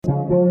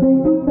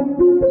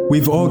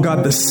We've all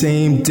got the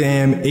same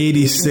damn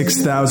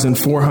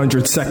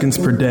 86,400 seconds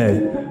per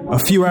day. A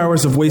few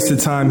hours of wasted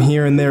time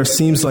here and there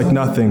seems like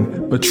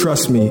nothing, but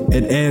trust me,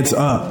 it adds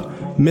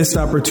up. Missed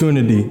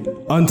opportunity,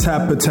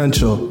 untapped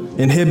potential,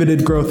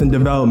 inhibited growth and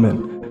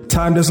development.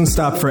 Time doesn't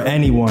stop for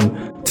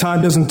anyone.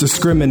 Time doesn't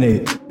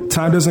discriminate.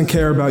 Time doesn't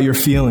care about your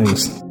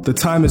feelings. The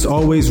time is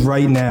always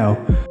right now.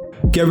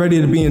 Get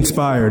ready to be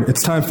inspired.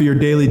 It's time for your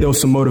daily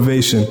dose of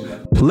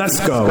motivation.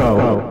 Let's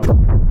go.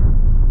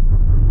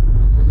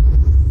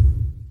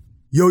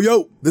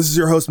 Yo, this is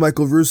your host,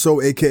 Michael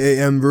Russo, aka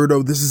M.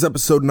 Rudo. This is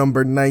episode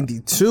number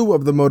 92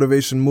 of the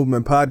Motivation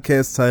Movement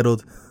podcast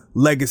titled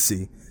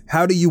Legacy.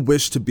 How do you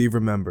wish to be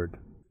remembered?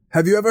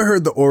 Have you ever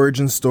heard the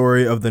origin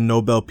story of the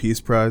Nobel Peace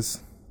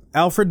Prize?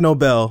 Alfred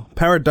Nobel,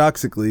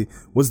 paradoxically,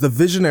 was the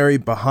visionary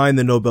behind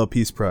the Nobel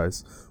Peace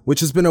Prize, which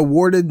has been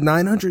awarded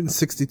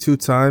 962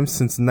 times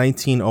since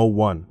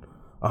 1901.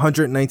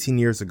 119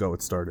 years ago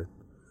it started.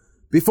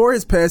 Before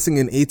his passing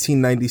in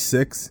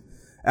 1896,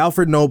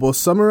 Alfred Nobel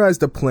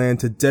summarized a plan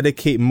to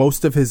dedicate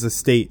most of his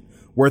estate,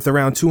 worth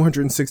around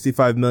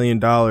 $265 million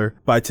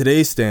by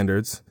today's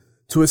standards,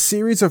 to a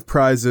series of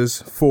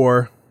prizes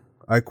for,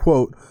 I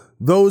quote,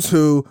 those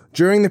who,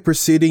 during the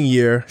preceding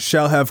year,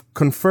 shall have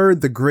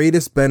conferred the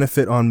greatest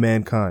benefit on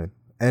mankind,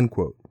 end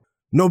quote.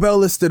 Nobel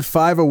listed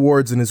 5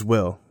 awards in his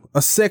will. A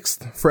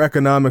 6th for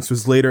economics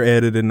was later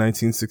added in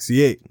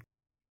 1968.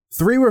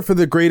 3 were for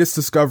the greatest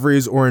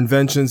discoveries or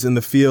inventions in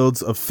the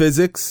fields of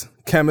physics,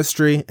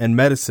 chemistry, and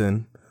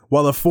medicine,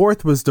 while a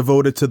 4th was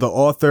devoted to the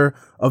author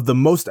of the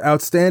most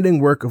outstanding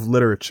work of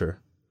literature.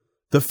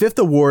 The 5th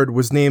award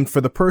was named for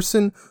the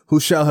person who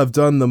shall have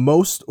done the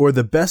most or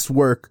the best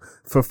work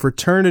for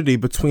fraternity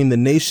between the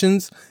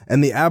nations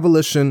and the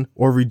abolition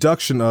or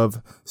reduction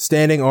of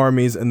standing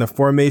armies and the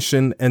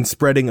formation and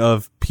spreading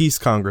of peace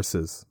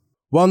congresses.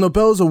 While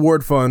Nobel's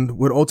award fund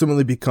would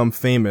ultimately become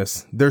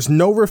famous, there's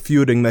no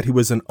refuting that he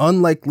was an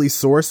unlikely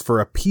source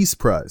for a peace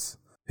prize.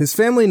 His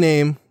family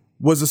name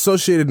was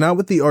associated not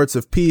with the arts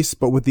of peace,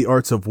 but with the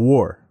arts of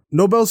war.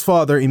 Nobel's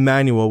father,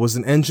 Emanuel, was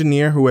an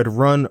engineer who had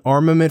run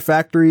armament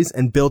factories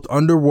and built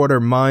underwater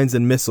mines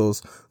and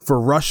missiles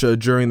for Russia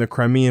during the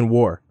Crimean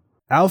War.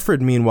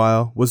 Alfred,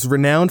 meanwhile, was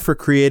renowned for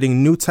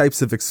creating new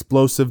types of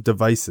explosive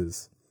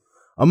devices.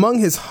 Among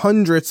his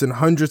hundreds and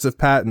hundreds of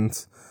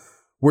patents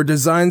were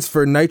designs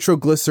for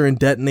nitroglycerin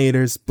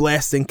detonators,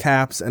 blasting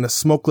caps, and a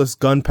smokeless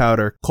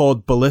gunpowder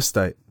called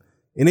ballistite.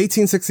 In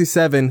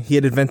 1867, he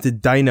had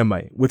invented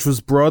dynamite, which was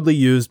broadly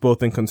used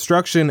both in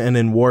construction and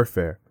in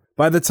warfare.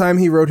 By the time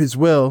he wrote his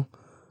will,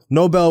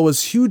 Nobel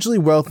was hugely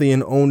wealthy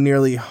and owned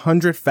nearly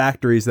 100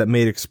 factories that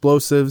made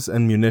explosives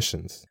and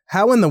munitions.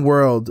 How in the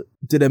world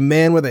did a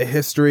man with a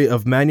history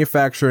of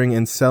manufacturing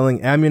and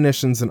selling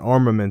ammunitions and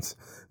armaments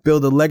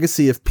build a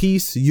legacy of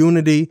peace,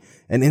 unity,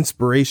 and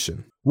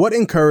inspiration? What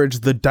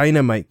encouraged the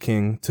Dynamite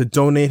King to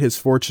donate his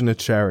fortune to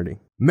charity?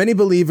 Many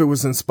believe it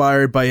was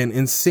inspired by an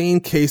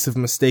insane case of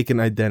mistaken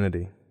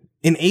identity.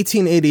 In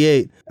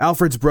 1888,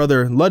 Alfred's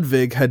brother,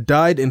 Ludwig, had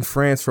died in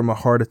France from a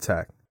heart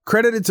attack.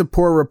 Credited to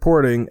poor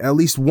reporting, at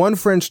least one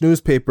French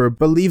newspaper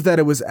believed that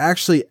it was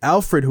actually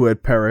Alfred who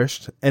had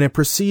perished, and it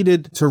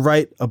proceeded to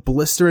write a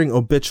blistering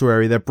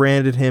obituary that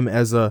branded him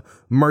as a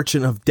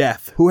merchant of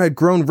death who had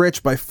grown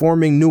rich by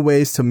forming new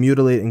ways to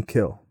mutilate and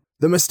kill.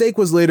 The mistake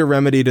was later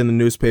remedied in the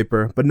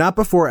newspaper, but not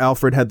before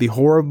Alfred had the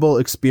horrible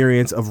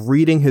experience of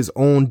reading his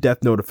own death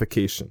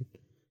notification.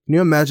 Can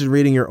you imagine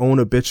reading your own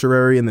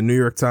obituary in the New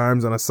York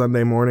Times on a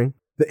Sunday morning?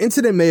 The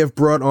incident may have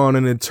brought on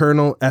an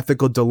internal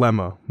ethical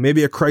dilemma,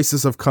 maybe a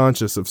crisis of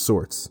conscience of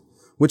sorts,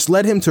 which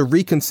led him to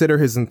reconsider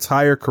his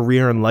entire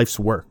career and life's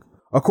work.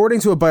 According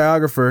to a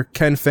biographer,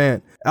 Ken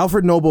Fant,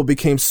 Alfred Nobel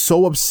became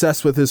so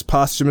obsessed with his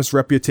posthumous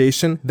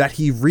reputation that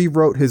he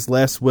rewrote his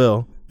last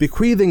will,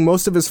 bequeathing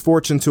most of his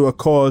fortune to a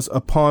cause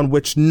upon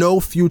which no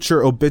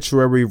future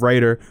obituary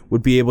writer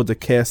would be able to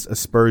cast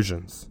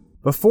aspersions.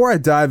 Before I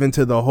dive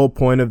into the whole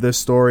point of this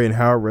story and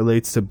how it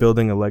relates to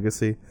building a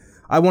legacy,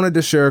 I wanted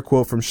to share a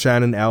quote from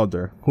Shannon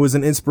Alder, who is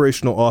an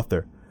inspirational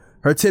author.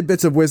 Her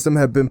tidbits of wisdom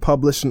have been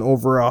published in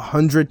over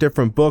 100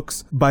 different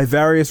books by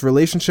various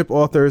relationship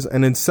authors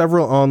and in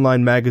several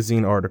online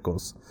magazine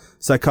articles.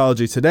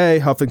 Psychology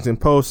Today, Huffington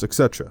Post,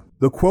 etc.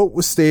 The quote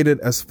was stated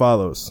as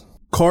follows: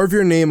 "Carve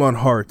your name on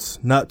hearts,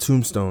 not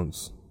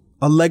tombstones.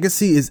 A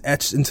legacy is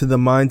etched into the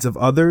minds of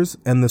others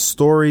and the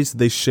stories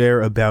they share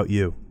about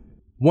you."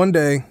 One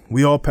day,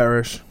 we all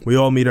perish, we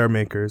all meet our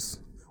makers,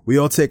 we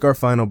all take our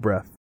final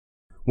breath.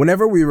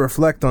 Whenever we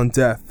reflect on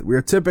death, we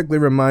are typically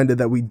reminded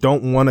that we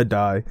don't want to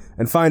die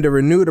and find a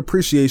renewed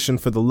appreciation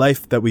for the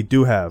life that we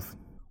do have.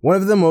 One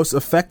of the most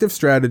effective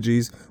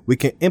strategies we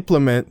can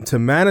implement to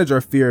manage our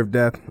fear of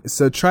death is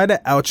to try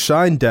to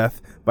outshine death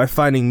by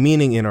finding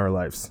meaning in our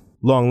lives,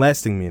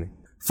 long-lasting meaning.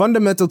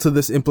 Fundamental to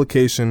this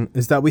implication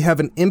is that we have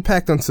an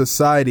impact on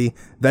society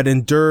that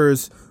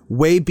endures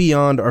way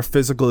beyond our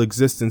physical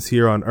existence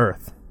here on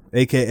Earth,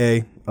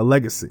 aka a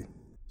legacy.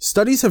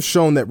 Studies have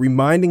shown that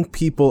reminding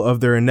people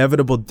of their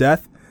inevitable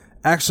death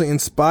actually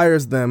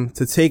inspires them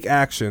to take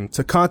action,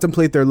 to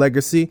contemplate their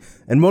legacy,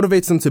 and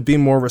motivates them to be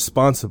more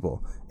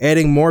responsible,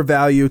 adding more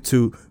value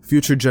to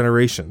future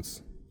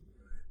generations.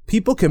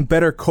 People can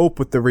better cope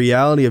with the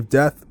reality of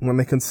death when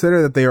they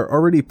consider that they are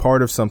already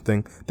part of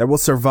something that will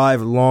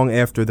survive long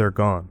after they're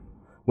gone,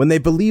 when they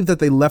believe that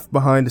they left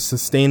behind a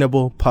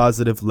sustainable,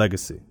 positive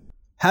legacy.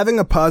 Having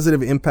a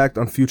positive impact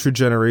on future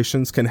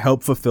generations can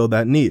help fulfill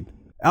that need.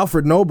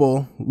 Alfred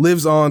Nobel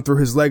lives on through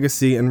his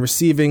legacy, and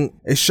receiving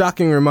a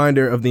shocking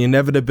reminder of the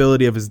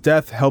inevitability of his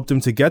death helped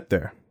him to get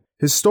there.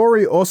 His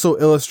story also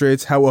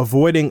illustrates how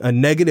avoiding a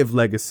negative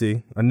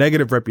legacy, a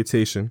negative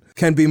reputation,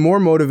 can be more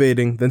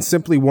motivating than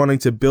simply wanting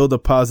to build a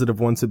positive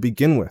one to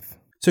begin with.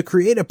 To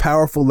create a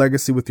powerful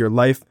legacy with your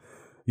life,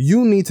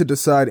 you need to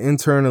decide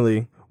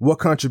internally what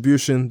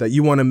contribution that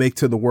you want to make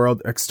to the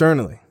world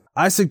externally.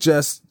 I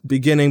suggest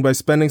beginning by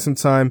spending some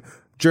time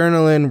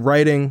journaling,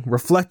 writing,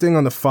 reflecting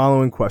on the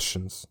following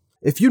questions.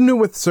 If you knew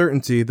with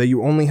certainty that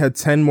you only had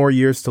 10 more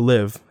years to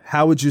live,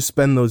 how would you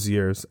spend those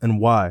years and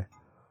why?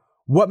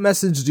 What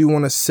message do you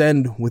want to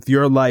send with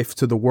your life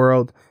to the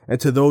world and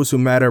to those who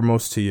matter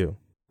most to you?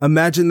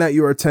 Imagine that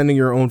you are attending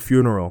your own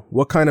funeral.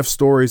 What kind of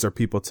stories are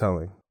people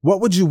telling?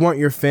 What would you want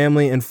your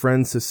family and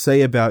friends to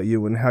say about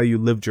you and how you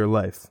lived your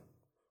life?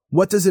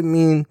 What does it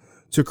mean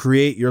to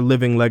create your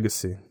living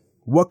legacy?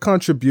 What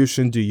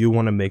contribution do you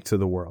want to make to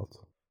the world?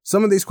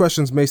 Some of these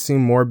questions may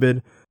seem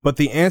morbid, but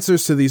the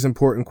answers to these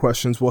important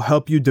questions will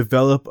help you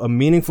develop a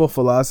meaningful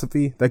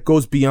philosophy that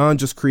goes beyond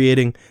just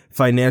creating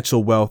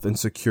financial wealth and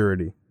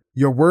security.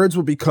 Your words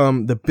will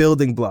become the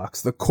building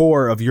blocks, the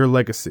core of your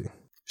legacy.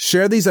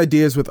 Share these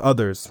ideas with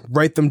others,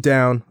 write them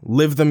down,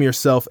 live them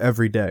yourself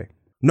every day.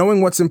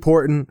 Knowing what's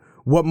important,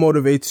 what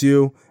motivates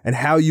you, and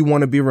how you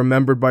want to be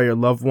remembered by your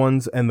loved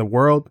ones and the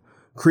world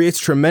creates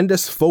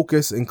tremendous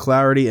focus and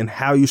clarity in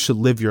how you should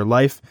live your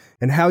life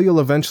and how you'll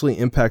eventually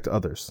impact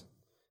others.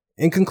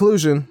 In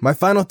conclusion, my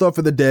final thought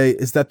for the day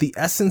is that the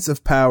essence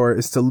of power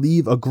is to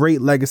leave a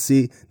great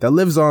legacy that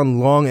lives on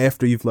long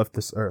after you've left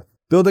this earth.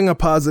 Building a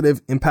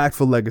positive,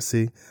 impactful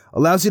legacy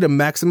allows you to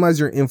maximize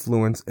your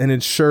influence and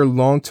ensure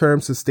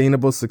long-term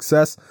sustainable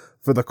success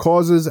for the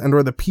causes and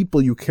or the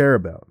people you care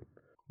about.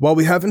 While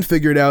we haven't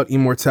figured out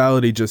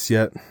immortality just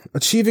yet,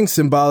 achieving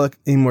symbolic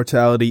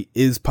immortality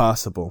is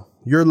possible.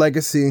 Your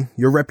legacy,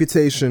 your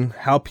reputation,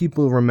 how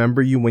people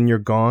remember you when you're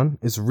gone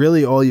is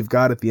really all you've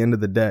got at the end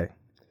of the day.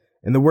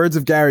 In the words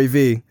of Gary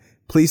Vee,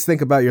 please think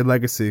about your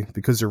legacy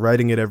because you're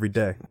writing it every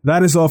day.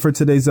 That is all for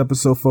today's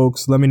episode,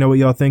 folks. Let me know what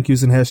y'all think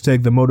using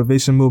hashtag The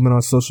Motivation Movement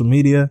on social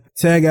media.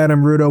 Tag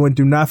Adam Rudo, and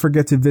do not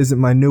forget to visit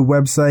my new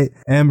website,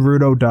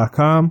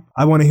 mrudo.com.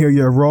 I want to hear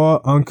your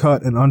raw,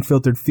 uncut, and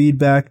unfiltered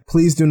feedback.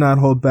 Please do not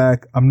hold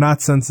back. I'm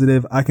not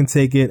sensitive. I can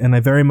take it, and I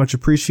very much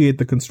appreciate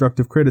the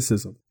constructive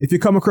criticism. If you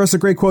come across a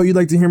great quote you'd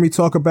like to hear me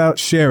talk about,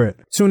 share it.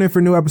 Tune in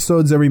for new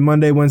episodes every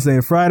Monday, Wednesday,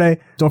 and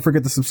Friday. Don't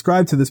forget to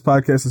subscribe to this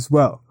podcast as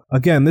well.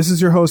 Again, this is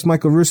your host,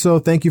 Michael Russo.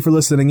 Thank you for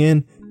listening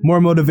in.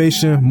 More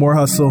motivation, more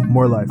hustle,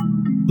 more life.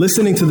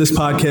 Listening to this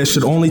podcast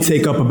should only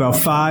take up about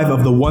 5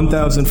 of the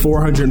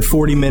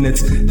 1,440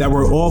 minutes that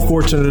we're all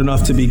fortunate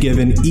enough to be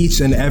given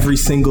each and every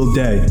single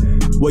day.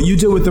 What you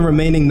do with the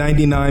remaining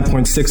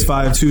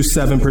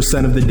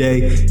 99.6527% of the day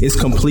is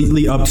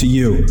completely up to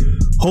you.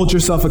 Hold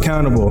yourself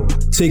accountable.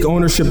 Take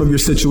ownership of your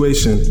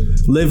situation.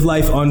 Live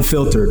life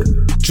unfiltered.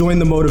 Join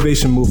the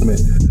motivation movement.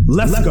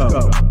 Let's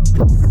go.